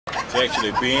to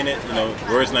actually be in it, you know,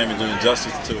 words not even doing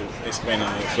justice to explaining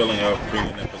the feeling of being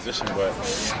in that position, but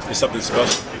it's something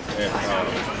special. And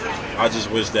I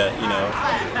just wish that, you know,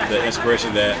 the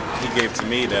inspiration that he gave to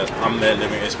me, that I'm that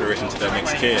living inspiration to that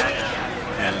next kid.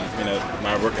 And, you know,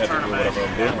 my work ethic or whatever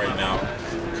I'm doing right now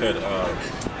could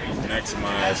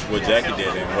maximize what Jackie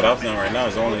did. And what I've done right now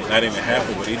is only not even half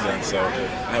of what he's done, so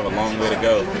I have a long way to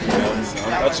go. You know? So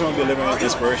I just want to be living with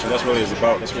inspiration. That's what it's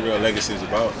about. That's what real legacy is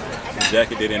about. And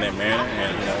Jackie did it in that manner,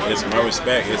 and you know, it's my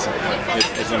respect.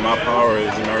 It's in my power.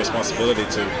 It's in my responsibility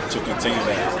to continue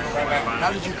that.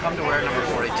 How did you come to wear number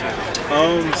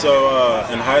 42? So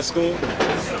in high school,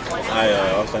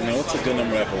 I was like, man, what's a good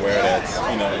number I could wear that's,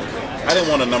 you know, I didn't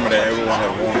want a number that everyone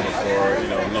had worn before, you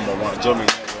know, number one, Joe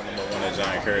McNair wore number one at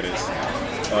John Curtis.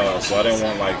 So I didn't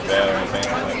want like that or anything.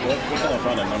 I was like, what can I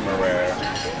find a number where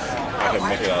I could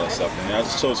make it out of something? And I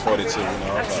just chose 42, you know,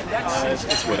 I was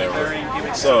like, it's whatever.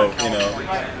 So, you know,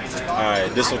 I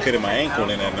dislocated my ankle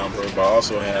in that number, but I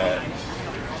also had,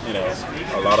 you know,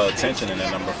 a lot of attention in that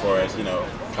number for, as you know,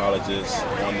 colleges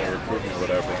wanting to recruit me or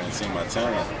whatever and seeing my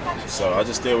talent. So I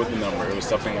just stayed with the number. It was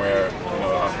something where, you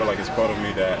know, I feel like it's part of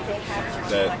me that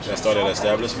started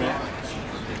establishment,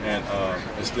 and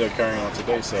it's still carrying on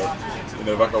today. So, you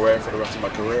know, if I could wear it for the rest of my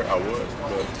career, I would.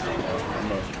 But you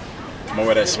know, I'm gonna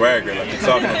wear that swagger like you're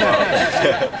talking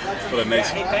about for the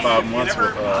next 5 months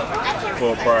with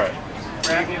full pride.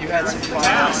 You had some fun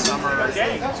last summer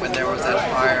when there was that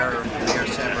fire near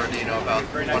San Bernardino about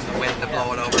wanting the wind to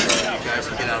blow it over so you guys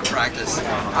could get out of practice.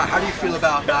 How do you feel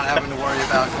about not having to worry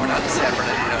about going out to San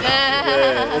Bernardino?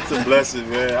 Yeah, it's a blessing,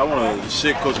 man. I want to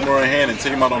shake Coach Moore-hand and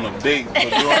take him out on a date for doing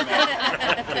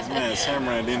that. Because, man, San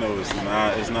Bernardino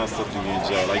is not something you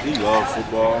enjoy. Like, you love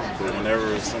football, but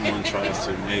whenever someone tries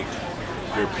to make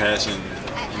your passion,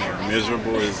 you know,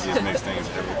 miserable, it just makes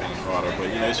everything harder. But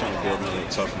you know, he's trying to build mental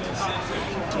toughness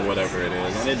or whatever it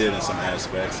is, and they did in some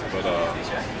aspects. But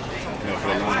you know, for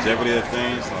the longevity of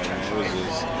things, like, man,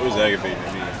 it was aggravating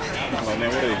to me. I'm like, man,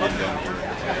 what are they getting done here?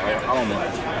 Like, I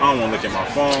don't want to look at my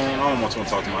phone. I don't want to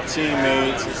talk to my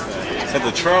teammates. Have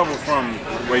to travel from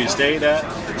where you stayed at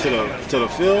to the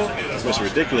field. It's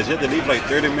ridiculous. You have to leave like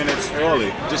 30 minutes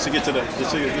early just to get to the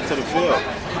field.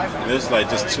 And it's like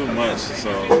just too much.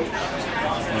 So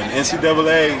when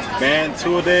NCAA banned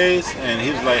 2 days, and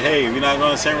he was like, "Hey, we're not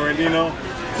going to San Bernardino,"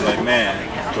 I was like, "Man,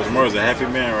 Coach Moore is a happy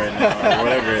man right now, or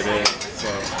whatever it is." So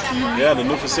yeah, the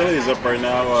new facility is up right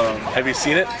now. Have you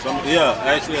seen it? Yeah,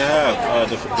 actually I have.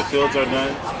 The fields are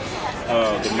done.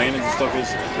 The maintenance and stuff is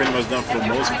pretty much done for the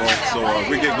most part. So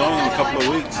we get going in a couple of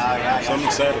weeks. So I'm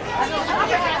excited.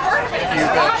 You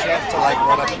got a chance to like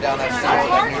run up and down that field,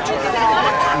 that new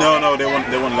turf? No, they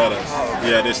wouldn't let us.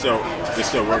 Yeah, they're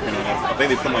still working on it. I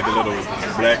think they put like a little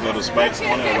black little spikes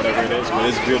on it or whatever it is, but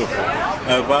it's beautiful.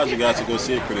 I advise you guys to go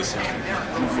see it pretty soon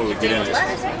before we get in it.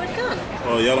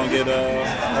 Oh, y'all don't get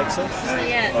access? Not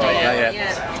yet. Not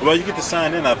yet. Well, you get to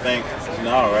sign in, I think.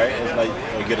 No, right? It's like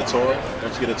get a tour.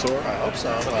 Don't you get a tour? I hope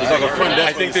so. It's like a front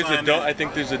desk. I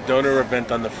think there's a donor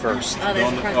event on the 1st.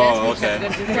 Oh, okay.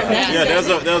 Yeah,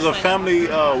 there's a family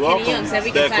welcome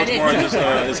that Coach Moore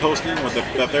is hosting with the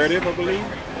 30th, I believe.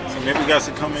 So maybe you guys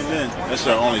should come in then. That's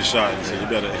your only shot, so you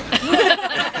better.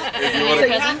 If you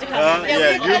want to come.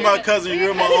 Yeah, you're my cousin,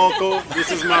 you're my uncle,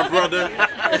 this is my brother.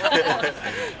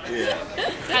 Yeah.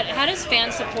 How does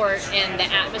fan support and the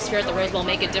atmosphere at the Rose Bowl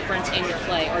make a difference in your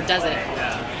play, or does it?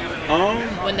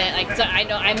 When that, like, so I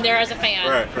know I'm there as a fan,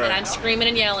 and I'm screaming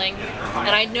and yelling, and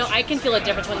I know I can feel a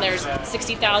difference when there's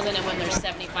 60,000 and when there's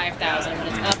 75,000, when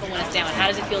it's up and when it's down. How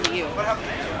does it feel to you?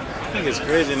 I think it's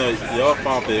crazy, you know, y'all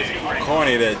found it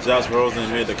corny that Josh Rosen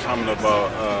made the comment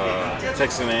about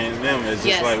Texas A&M. It's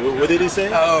just like, what did he say?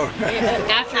 Oh,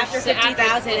 after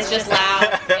 50,000, it's just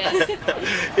loud.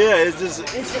 Yeah, it's just...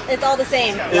 It's all the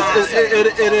same.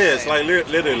 It is, like,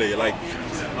 literally, like,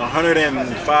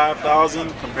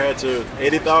 105,000 compared to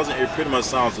 80,000, it pretty much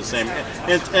sounds the same.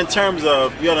 In terms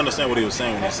of, you gotta understand what he was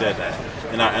saying when he said that.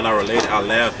 And I relate, I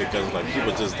laugh because like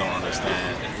people just don't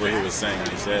understand what he was saying when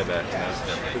he said that. You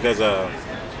know? Because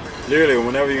literally,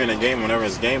 whenever you're in a game, whenever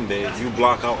it's game day, you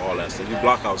block out all that stuff. You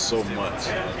block out so much.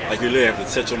 Like you literally have to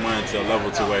set your mind to a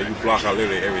level to where you block out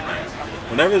literally everything.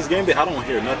 Whenever it's game day, I don't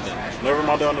hear nothing. Whenever I'm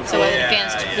out there on the field,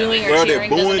 fans booing or cheering, they're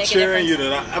booing, cheering,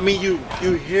 I mean, you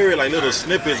hear it like little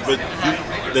snippets, but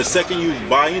the second you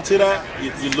buy into that,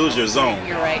 you lose your zone.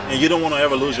 You're right. And you don't want to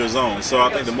ever lose your zone. So I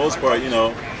think the most part, you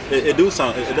know, it does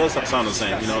sound the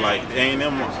same. You know, like A&M,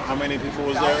 how many people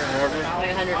was there?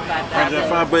 Like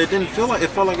 105. But it didn't feel like, it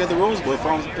felt like at the Rose Bowl.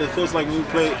 It feels like when we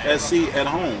play SC at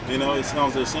home. You know, it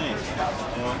sounds the same.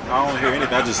 You know, I don't hear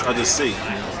anything. I just see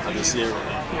everything.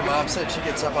 mom said she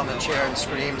gets up on the chair and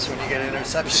screams when you get an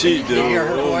interception. She do.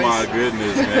 Oh voice? My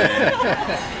goodness, man.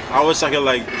 I wish I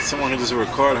could someone could just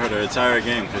record her the entire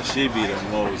game, because she'd be the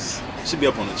most. She'd be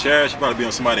up on the chair. She'd probably be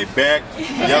on somebody's back,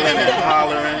 yelling and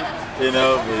hollering, you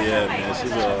know. But yeah, man,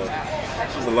 she's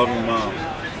a loving mom.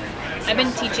 I've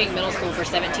been teaching middle school for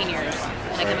 17 years,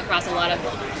 and I come across a lot of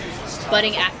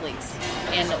budding athletes.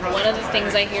 And one of the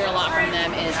things I hear a lot from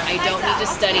them is, I don't need to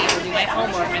study or do my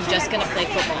homework, I'm just going to play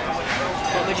football.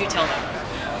 What would you tell them?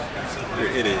 You're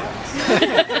an idiot.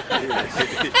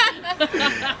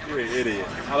 You're an idiot.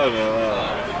 I don't know.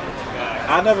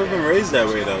 I've never been raised that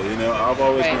way, though, you know. I've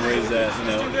always been raised that, you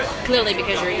know. Clearly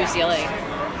because you're at UCLA.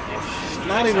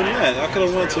 Not even that. I could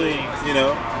have went to, you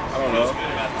know, I don't know,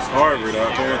 Harvard, or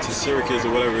I could have went to Syracuse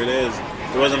or whatever it is.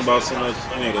 It wasn't about so much,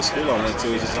 you know, the school I went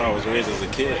to. It's just how I was raised as a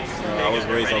kid. You know, I was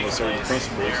raised off of certain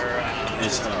principles and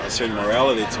a certain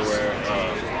morality to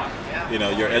where, you know,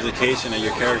 your education and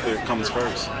your character comes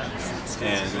first.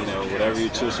 And you know, whatever you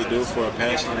choose to do for a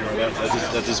passion, you know,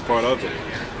 that's just part of it.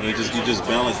 And you just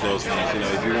balance those things. You know,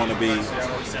 if you want to be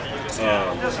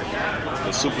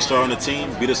the superstar on the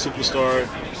team, be the superstar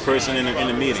person in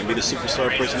the meeting, be the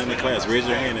superstar person in the class. Raise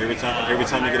your hand every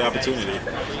time you get an opportunity.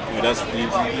 You know,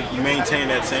 you maintain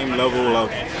that same level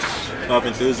of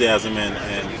enthusiasm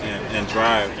and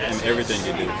drive in everything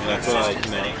you do. And I feel like,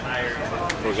 you know,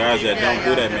 for guys that don't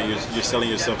do that, man, you're selling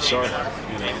yourself short.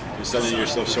 You know, you're selling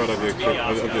yourself short of your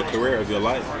career, of your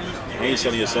life, and you're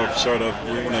selling yourself short of,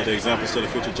 you know, the examples to the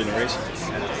future generations.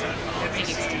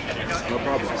 No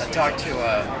problem. I talked to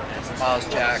Miles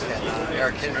Jack and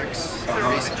Eric Hendricks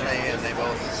recently, and they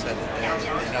both said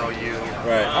that they know you.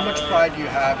 Right. How much pride do you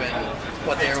have in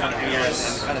what they were able to do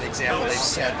and kind of the example they've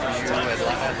set for you at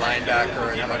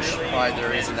linebacker, and how much pride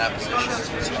there is in that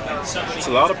position? It's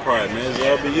a lot of pride, man. It's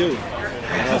LBU.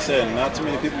 Like I said, not too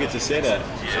many people get to say that.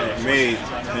 Maybe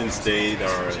Penn State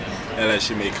or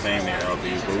LSU may claim they're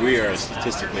LBU, but we are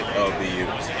statistically LBU.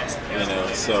 You know,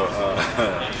 so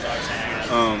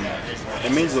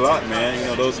it means a lot, man. You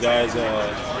know, those guys.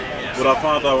 What I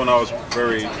found out when I was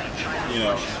very, you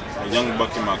know, a young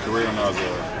buck in my career, when I was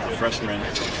a freshman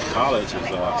in college, is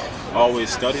I always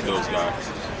studied those guys.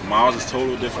 Miles is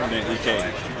totally different than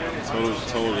EK.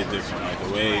 Totally different. Like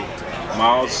the way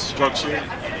Miles structured,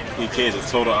 EK is a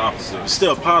total opposite. It's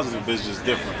still positive, but it's just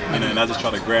different. You know, and I just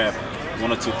try to grab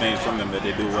one or two things from them that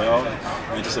they do well,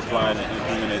 and just apply it and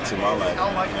implement it to my life,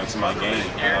 you know, to my game.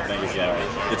 And I think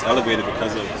it's elevated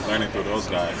because of learning through those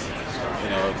guys. You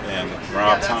know, and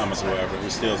Rob Thomas or whatever, who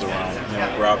still's around. You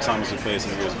know, Rob Thomas who played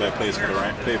some years back, played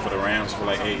for the Rams for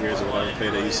like 8 years or whatever,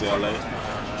 played at UCLA.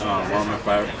 Roman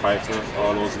Pfeiffer,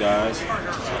 all those guys,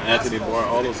 Anthony Barr,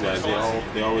 all those guys,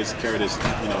 they always carry this,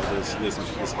 you know,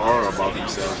 this aura about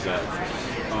themselves that,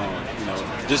 you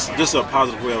know, just a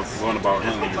positive way of going about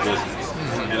handling your business.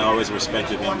 And I always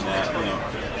respected them the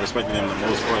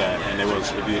most for that. And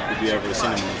if you ever seen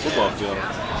them on the football field,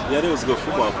 yeah, they was good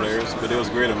football players, but they was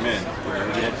greater men. You know,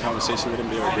 you had a conversation with them,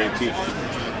 they were great people.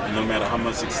 And no matter how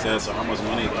much success or how much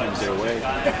money comes their way,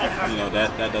 you know,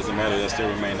 that doesn't matter. They'll still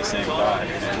remain the same guy.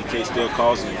 You know, EK still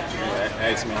calls me,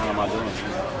 asks me how am I doing.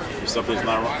 If something's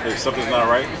not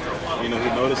right, you know,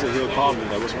 he'll notice it. He'll call me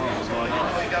like, what's wrong? What's going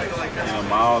on? You know,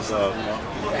 Miles, you know,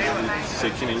 he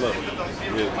said, Kenny, look,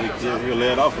 we'll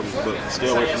lay it off of you, but stay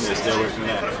away from this, stay away from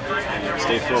that. You know,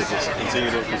 stay focused.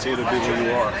 Continue to be who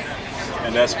you are.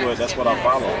 And that's what I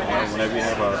follow. You know, whenever you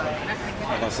have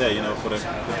like I said, you know, for the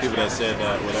people that said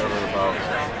that whatever about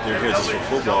they're here just for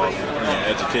football, and, you know,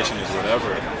 education is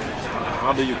whatever.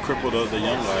 How do you cripple the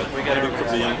young guys? How do you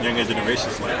cripple the younger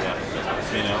generations like that?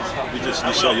 You know,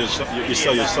 you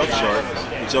sell yourself short,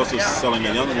 but you're also selling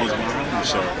the younger ones behind you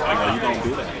short. You know, you don't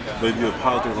do that. But if you're a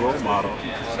positive role model,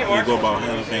 and you go about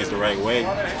handling things the right way,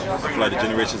 I feel like the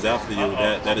generations after you,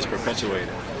 that is perpetuated.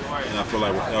 And I feel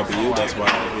like with LBU, that's why,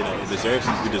 you know, we deserve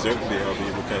to be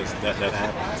LBU, because that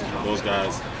happens. You know, those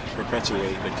guys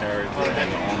perpetuate the character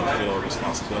and the on-the-field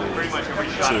responsibility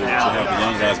to have the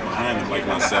young guys behind them, like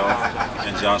myself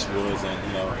and Josh Woods and,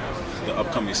 you know, the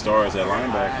upcoming stars at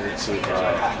linebacker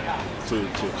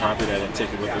to copy that and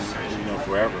take it with them, you know,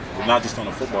 forever. But not just on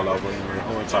the football level, but in your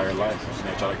whole entire life. You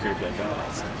know, try to create that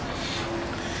balance.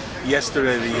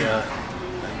 Yesterday, the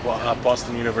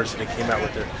Boston University came out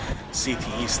with their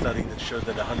CTE study that showed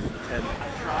that 110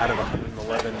 out of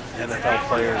 111 NFL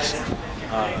players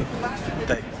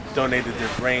that donated their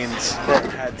brains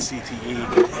had CTE,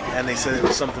 and they said it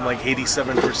was something like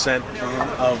 87%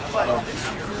 of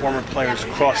former players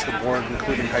across the board,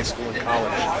 including high school and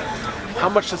college. How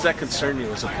much does that concern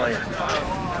you as a player?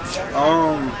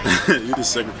 You're the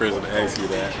second person to ask you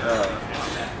that.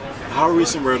 How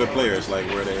recent were the players? Like,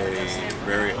 were they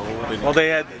very old? Well, they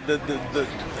had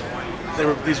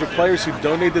these were players who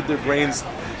donated their brains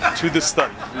to the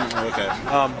study. Okay.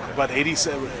 But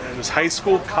 87, it was high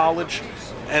school, college,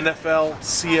 NFL,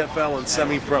 CFL, and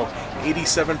semi-pro.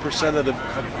 87% of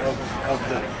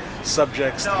the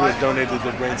subjects who had donated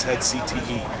their brains had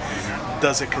CTE.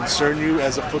 Does it concern you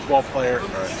as a football player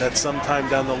that sometime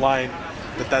down the line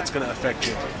that's going to affect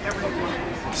you?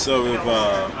 So if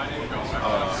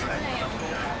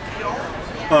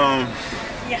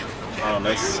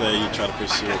let's say you try to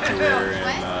pursue a career in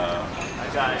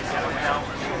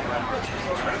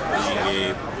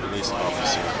being a police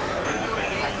officer,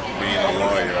 being a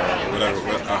lawyer, or whatever,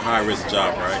 a high-risk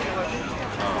job, right?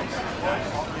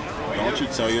 Don't you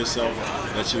tell yourself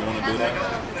that you want to do that?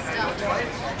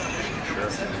 Sure.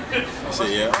 You say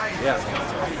yeah? Yeah.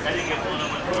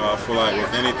 Well, I feel like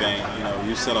with anything,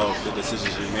 you set out the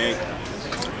decisions you make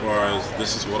as far as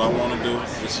this is what I want to do,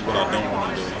 this is what I don't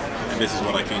want to do, and this is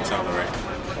what I can't tolerate.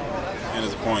 And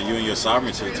there's a point you and your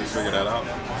sovereignty to figure that out.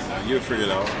 You'll figure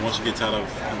it out once you get tired of,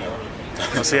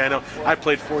 See, I know. I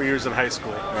played 4 years in high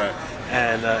school, right?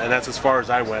 And that's as far as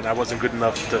I went. I wasn't good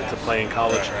enough to play in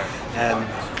college, and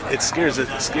it scares the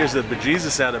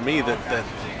bejesus out of me that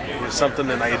something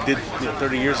that I did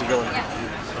 30 years ago in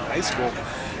high school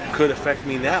could affect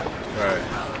me now. Right.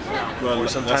 Well,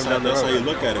 sometime that's how you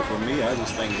look at it. For me, I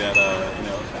just think that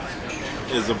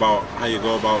it's about how you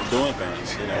go about doing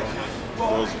things.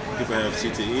 Those people have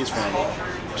CTEs from.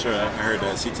 Sure, I heard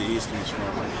that CTEs comes from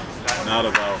not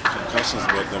about concussions,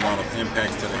 but the amount of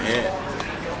impacts to the head.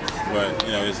 But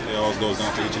it always goes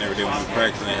down to each and every day when you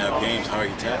practice and they have games. How are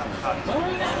you tackling?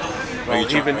 Well,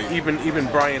 even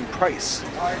Brian Price,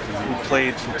 who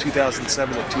played from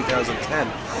 2007 to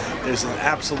 2010, there's an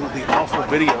absolutely awful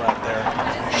video out there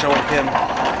showing him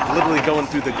literally going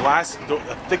through the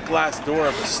thick glass door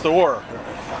of a store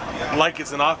like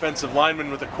it's an offensive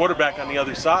lineman with a quarterback on the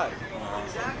other side.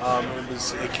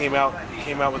 It came out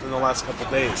within the last couple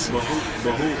of days.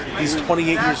 He's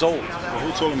 28 years old. But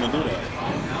who told him to do that?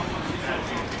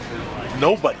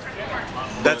 Nobody.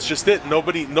 That's just it.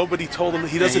 Nobody told him.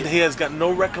 He has got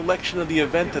no recollection of the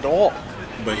event at all.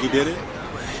 But he did it?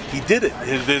 He did it.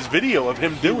 There's video of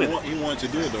him doing it. He wanted to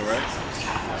do it though, right?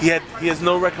 He has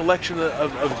no recollection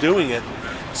of doing it.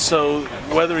 So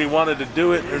whether he wanted to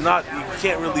do it or not, you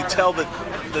can't really tell that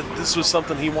this was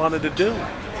something he wanted to do.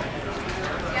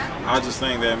 I just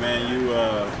think that, man,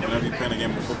 whenever you're playing a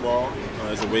game of football,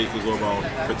 there's a way you can go about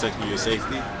protecting your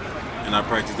safety. And I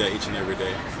practice that each and every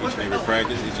day. Each and every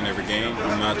practice, each and every game.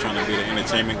 I'm not trying to be the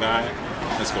entertainment guy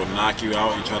that's going to knock you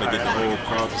out and try to get the whole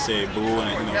crowd to say boo,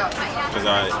 because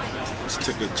I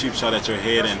took a cheap shot at your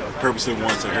head and purposely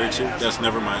wanted to hurt you. That's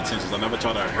never my intentions. I never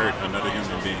try to hurt another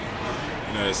human being.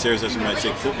 As serious as you might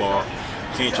take football,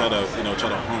 you can't try to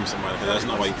harm somebody, because that's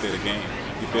not why you play the game.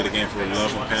 You play the game for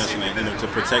love and passion, and to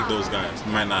protect those guys.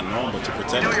 You might not know them, but to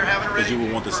protect them, because you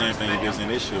would want the same thing if there's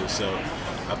an issue. So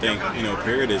I think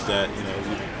period is that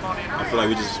I feel like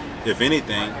we just, if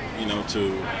anything,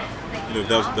 if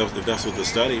that's what the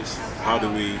studies, how do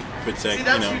we protect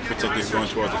this going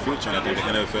towards the future? And I think the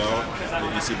NFL, the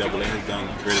NCAA has done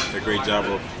a great job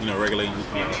of regulating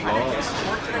laws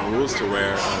and rules to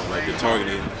where like the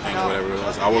targeting thing or whatever it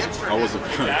was. I was a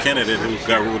candidate who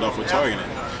got ruled off for targeting.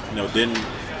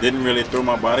 Didn't really throw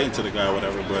my body into the guy or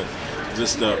whatever, but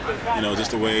just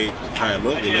the way how it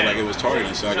looked like it was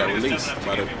targeting. So I got released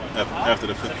after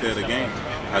the 5th play of the game.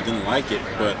 I didn't like it,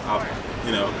 but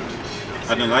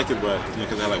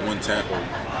because I had like one tackle,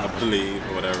 I believe,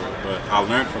 or whatever. But I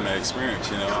learned from that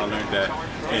experience. I learned that,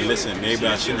 hey, listen, maybe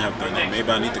I shouldn't have done that. Maybe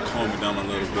I need to calm it down a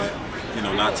little bit.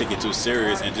 Not take it too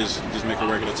serious and just make a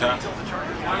regular tackle.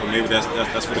 Or maybe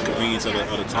that's for the convenience of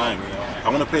the time. I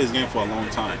want to play this game for a long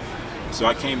time, so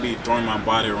I can't be throwing my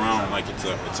body around like it's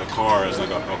a car, it's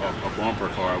like a bumper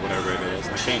car, or whatever it is.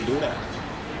 I can't do that.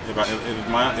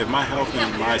 If my health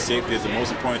and my safety is the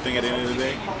most important thing at the end of the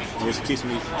day, which keeps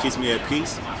me at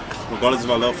peace, regardless if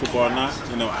I love football or not,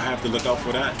 I have to look out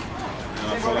for that.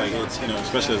 And I feel like it's,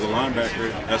 especially as a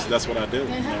linebacker, that's what I do.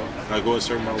 I go a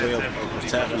certain way of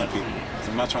tackling people. So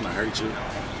I'm not trying to hurt you.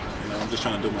 I'm just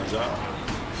trying to do my job.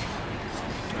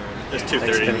 It's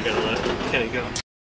 2:30. We're gonna let Kenny go.